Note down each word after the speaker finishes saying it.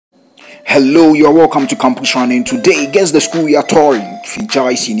Hello, you're welcome to Campus Run, and today, guess the school we are touring?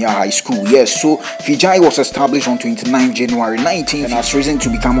 Fijai Senior High School. Yes, so Fijai was established on 29 January 19 and has risen to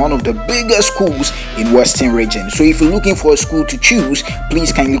become one of the biggest schools in Western region. So if you're looking for a school to choose,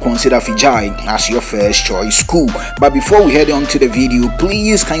 please kindly consider Fijai as your first choice school. But before we head on to the video,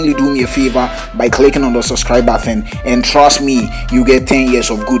 please kindly do me a favor by clicking on the subscribe button, and trust me, you get 10 years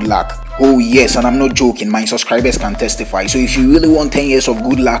of good luck. Oh yes, and I'm not joking, my subscribers can testify. So if you really want 10 years of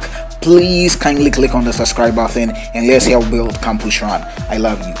good luck, please kindly click on the subscribe button and let's help build Campus Run. I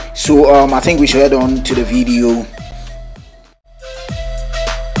love you. So I think we should head on to the video.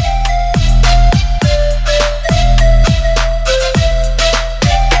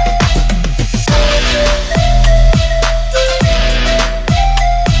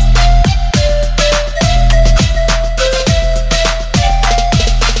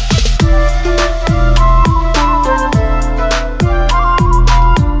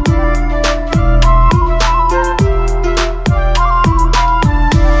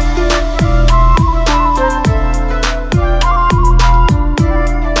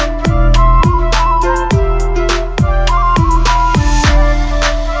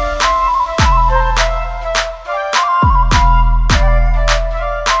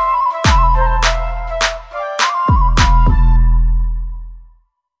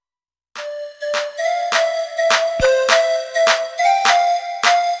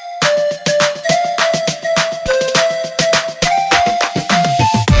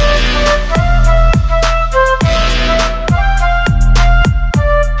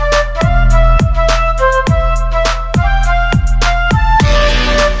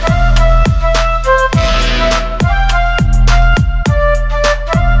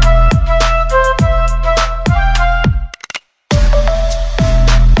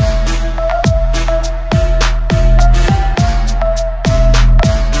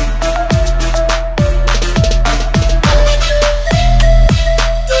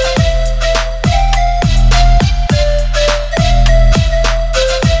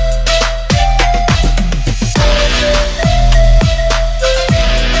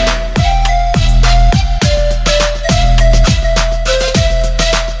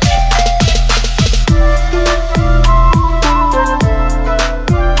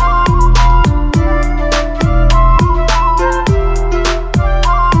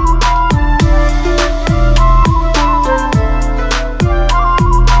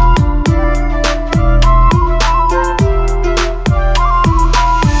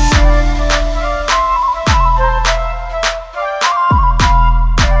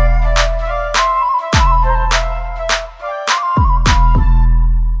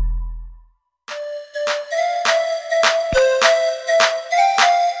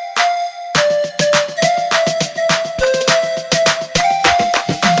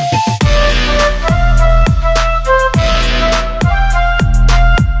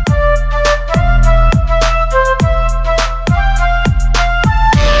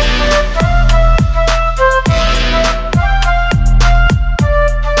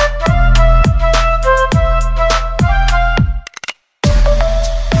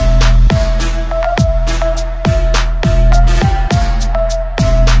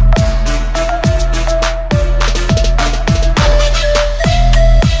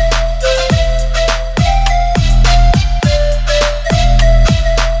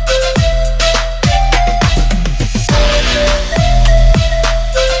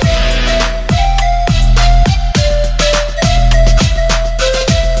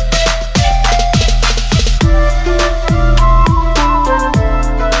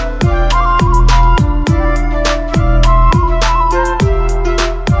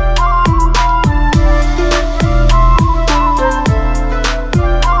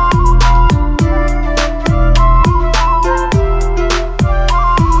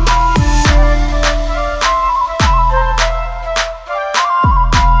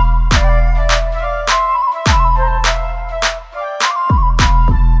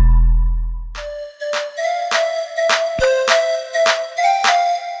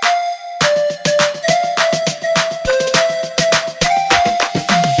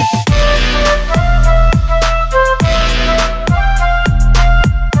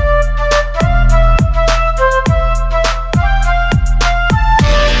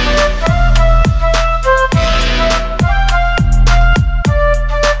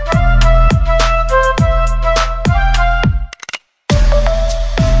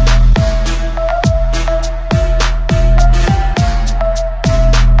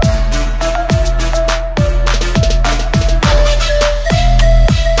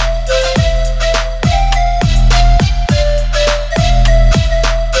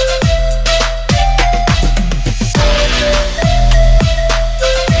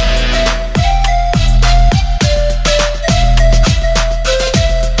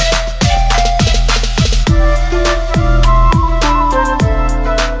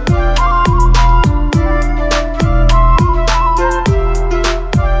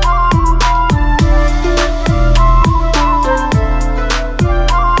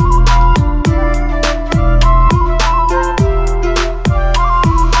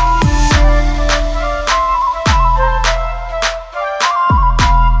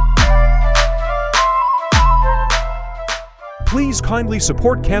 Please kindly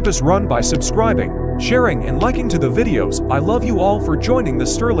support Campus Run by subscribing, sharing and liking to the videos. I love you all for joining the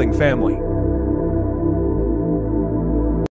Sterling family.